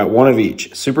beers, so we got one of each,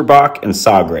 Superbock and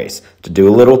Sagres, to do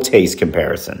a little taste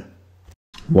comparison.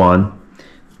 1,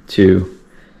 2,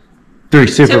 3,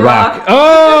 Superbock.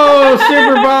 Oh,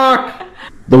 Superbock!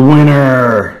 The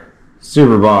winner,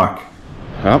 Superbock.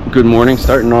 Well, good morning,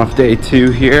 starting off day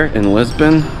 2 here in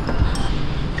Lisbon.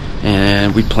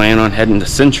 And we plan on heading to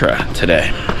Sintra today.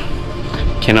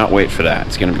 Cannot wait for that,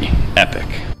 it's gonna be epic.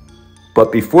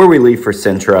 But before we leave for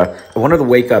Sintra, I wanted to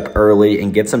wake up early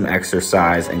and get some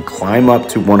exercise and climb up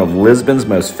to one of Lisbon's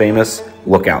most famous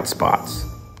lookout spots.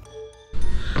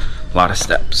 A lot of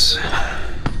steps.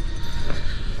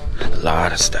 A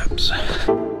lot of steps.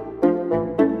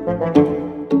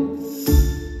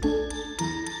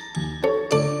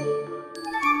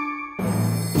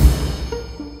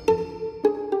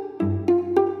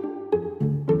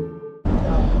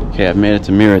 Okay, I've made it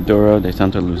to Miradoro de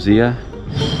Santa Lucia.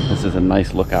 This is a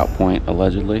nice lookout point,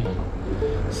 allegedly.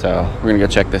 So we're gonna go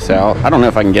check this out. I don't know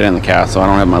if I can get in the castle. I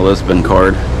don't have my Lisbon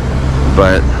card,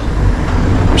 but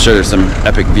I'm sure there's some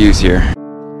epic views here.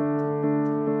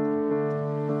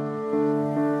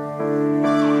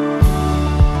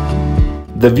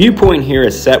 The viewpoint here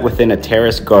is set within a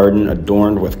terrace garden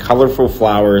adorned with colorful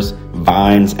flowers,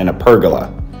 vines, and a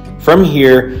pergola. From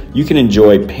here, you can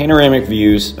enjoy panoramic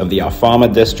views of the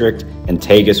Alfama district and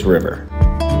Tagus River.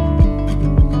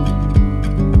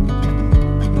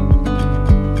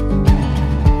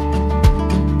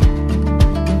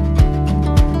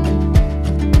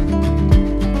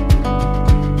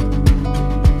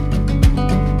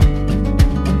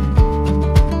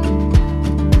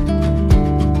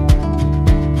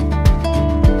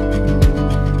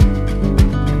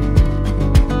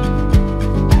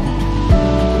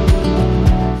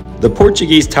 The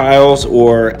Portuguese tiles,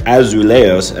 or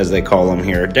azulejos as they call them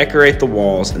here, decorate the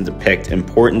walls and depict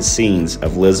important scenes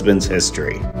of Lisbon's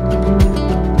history.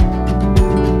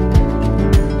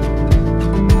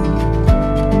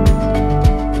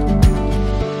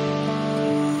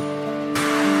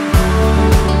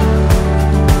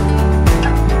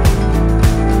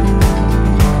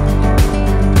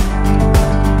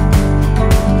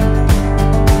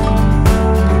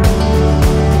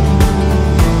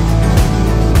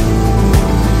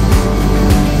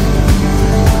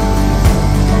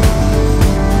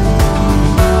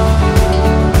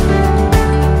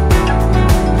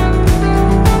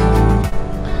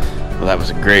 That was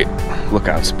a great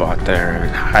lookout spot there. I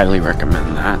would highly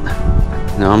recommend that.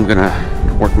 Now I'm gonna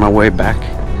work my way back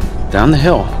down the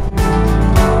hill.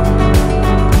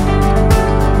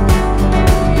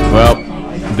 Well,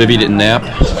 Vivi didn't nap,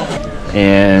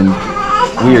 and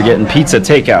we are getting pizza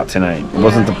takeout tonight. It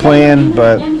wasn't the plan,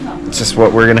 but it's just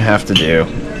what we're gonna have to do.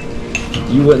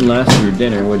 You wouldn't last through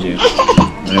dinner, would you?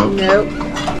 Nope. Nope.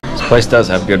 This place does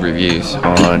have good reviews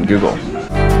on Google.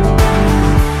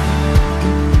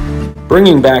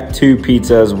 Bringing back 2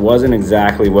 pizzas wasn't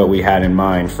exactly what we had in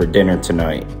mind for dinner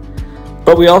tonight,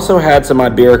 but we also had some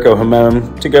Iberico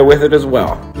Jamon to go with it as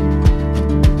well.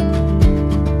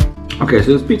 Okay,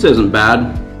 so this pizza isn't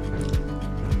bad.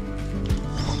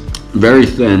 Very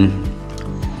thin.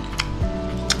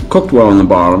 Cooked well on the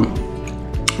bottom.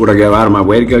 Would I go out of my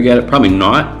way to go get it? Probably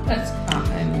not. That's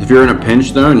fine. If you're in a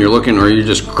pinch though and you're looking, or you're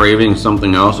just craving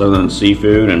something else other than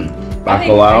seafood and bacalao.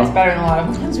 I think it's better than a lot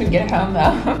of times we get home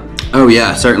though. Oh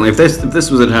yeah, certainly. If this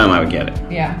was at home, I would get it.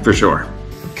 Yeah. For sure.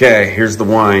 Okay, here's the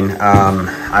wine.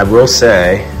 I will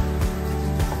say,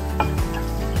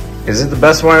 is it the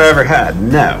best wine I ever had?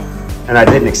 No. And I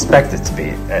didn't expect it to be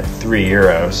at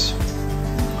 €3.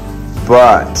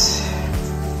 But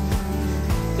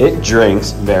it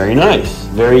drinks very nice,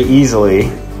 very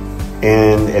easily,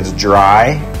 and it's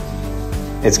dry.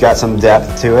 It's got some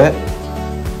depth to it.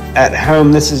 At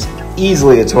home, this is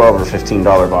easily a $12 or $15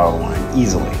 bottle of wine,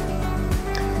 easily.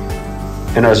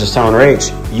 And I was just telling Rach,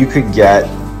 you could get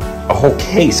a whole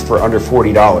case for under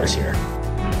 $40 here.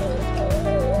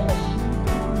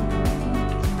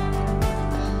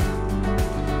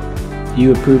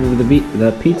 You approve of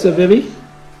the pizza, Vivi?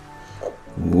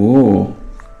 Ooh.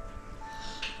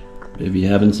 Vivi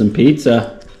having some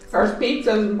pizza. First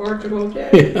pizza in Portugal, Jay.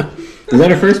 Yeah. Is that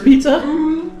her first pizza?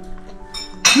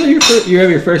 Mm-hmm. No, you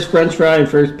have your first French fry and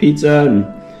first pizza in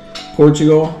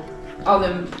Portugal. All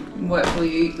them, what we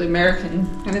eat, the American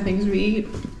kind of things we eat.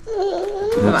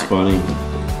 That's funny.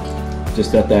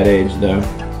 Just at that age, though.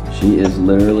 She is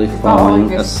literally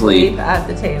falling asleep at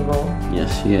the table.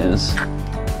 Yes, she is.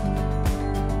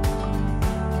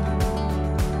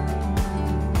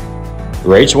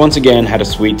 Rach once again had a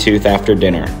sweet tooth after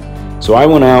dinner, so I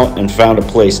went out and found a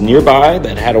place nearby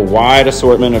that had a wide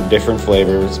assortment of different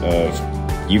flavors of,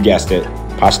 you guessed it,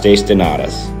 pastéis de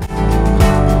natas.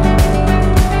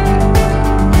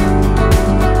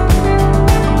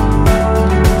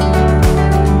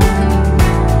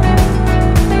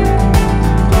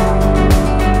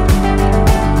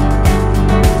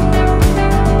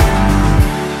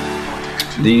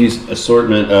 these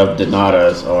assortment of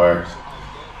donatas are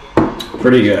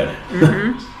pretty good.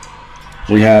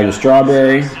 We have the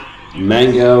strawberry,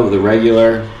 mango, the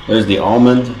regular. There's the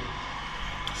almond.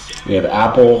 We have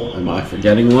apple. Am I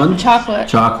forgetting one? Chocolate.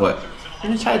 Chocolate. I'm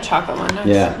gonna try the chocolate one.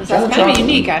 Yeah. That's kind of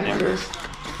unique. I never.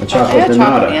 A chocolate donata.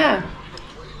 Chocolate, yeah.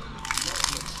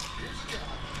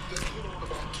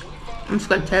 It's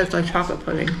gonna taste like chocolate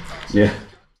pudding. Yeah.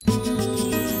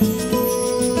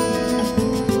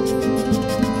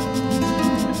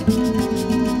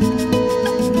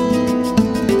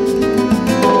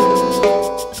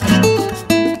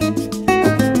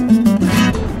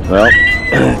 Well,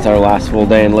 it's our last full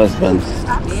day in Lisbon.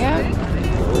 Yeah.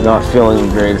 Not feeling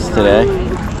the greatest today.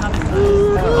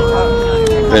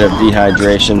 Bit of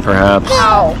dehydration, perhaps.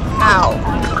 Ow.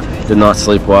 Ow. Did not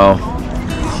sleep well.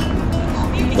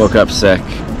 Woke up sick.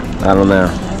 I don't know.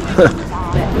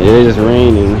 It is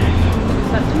raining.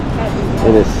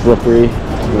 It is slippery.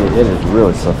 I mean, it is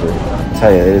really slippery. I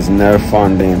tell you, it is no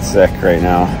fun being sick right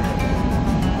now.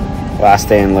 Last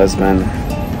day in Lisbon.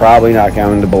 Probably not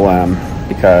going to Belem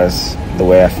because the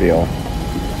way I feel.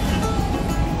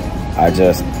 I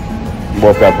just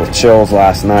woke up with chills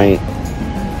last night.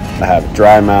 I have a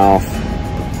dry mouth.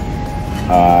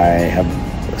 I have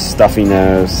a stuffy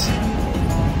nose.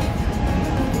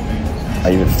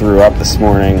 I even threw up this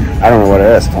morning. I don't know what it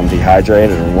is, if I'm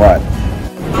dehydrated or what.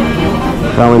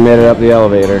 Finally made it up the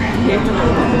elevator.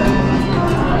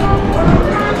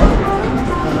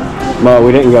 Well,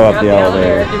 we didn't go up the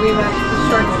elevator. We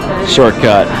went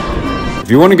Shortcut.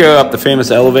 If you want to go up the famous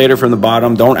elevator from the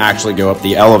bottom, don't actually go up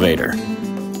the elevator.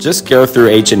 Just go through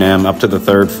H&M up to the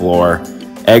 3rd floor,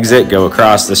 exit, go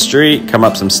across the street, come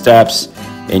up some steps,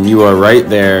 and you are right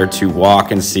there to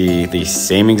walk and see the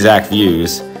same exact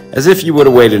views as if you would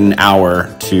have waited an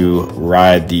hour to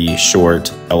ride the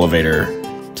short elevator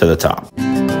to the top.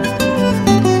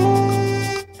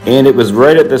 And it was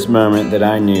right at this moment that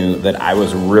I knew that I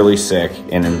was really sick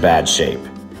and in bad shape.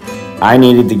 I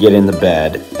needed to get into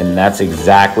bed, and that's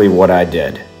exactly what I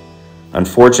did.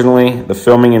 Unfortunately, the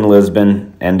filming in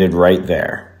Lisbon ended right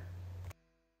there.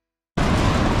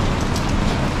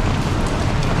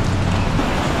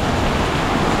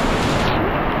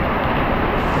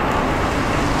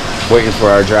 Waiting for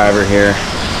our driver here.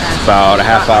 It's about a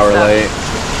half hour late.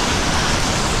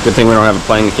 Good thing we don't have a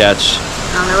plane to catch.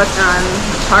 I don't know what's on.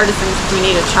 It's hardest thing we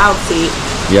need a child seat.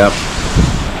 Yep.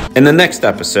 In the next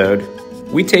episode,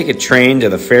 we take a train to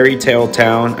the fairy tale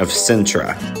town of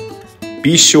Sintra.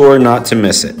 Be sure not to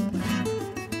miss it.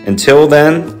 Until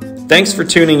then, thanks for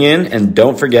tuning in, and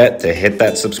don't forget to hit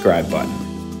that subscribe button.